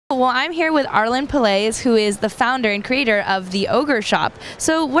well, I'm here with Arlyn Pillay, who is the founder and creator of the Ogre Shop.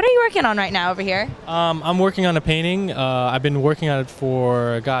 So what are you working on right now over here? I'm working on a painting. I've been working on it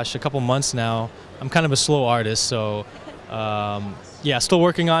for, gosh, a couple months now. I'm kind of a slow artist, so yeah, still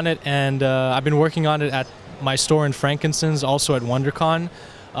working on it. And I've been working on it at my store in Frankincense, also at Wondercon.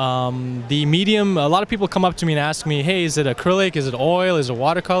 The medium, a lot of people come up to me and ask me, hey, is it acrylic, is it oil, is it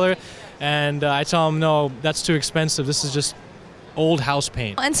watercolor? And I tell them, no, that's too expensive. This is just old house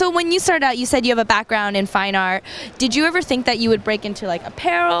paint. And so when you started out, you said you have a background in fine art. Did you ever think that you would break into like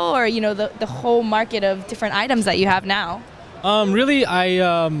apparel or, you know, the whole market of different items that you have now? Really,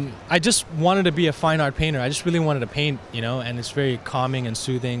 I just wanted to be a fine art painter. I just really wanted to paint, you know, and it's very calming and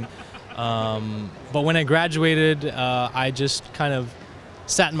soothing. But when I graduated, I just kind of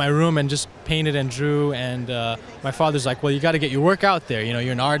sat in my room and just painted and drew, and my father's like, well, you got to get your work out there, you know,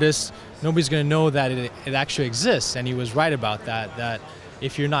 you're an artist, nobody's going to know that it actually exists. And he was right about that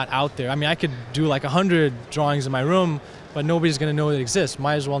if you're not out there, I mean, I could do like 100 drawings in my room, but nobody's going to know it exists,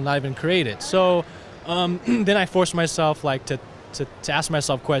 might as well not even create it. So then I forced myself like to ask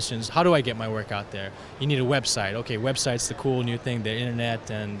myself questions. How do I get my work out there? You need a website. Okay, website's the cool new thing, the internet,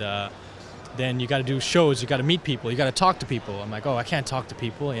 and then you got to do shows, you got to meet people, you got to talk to people. I'm like, oh, I can't talk to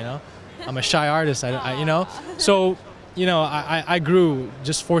people, you know. I'm a shy artist, you know. So, you know, I grew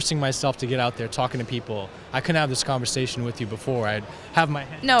just forcing myself to get out there, talking to people. I couldn't have this conversation with you before. I'd have my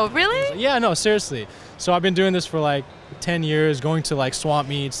hand. No, really? Yeah, no, seriously. So I've been doing this for like 10 years, going to like swamp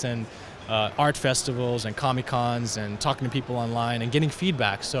meets and art festivals and Comic-Cons and talking to people online and getting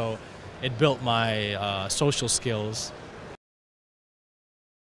feedback. So it built my social skills.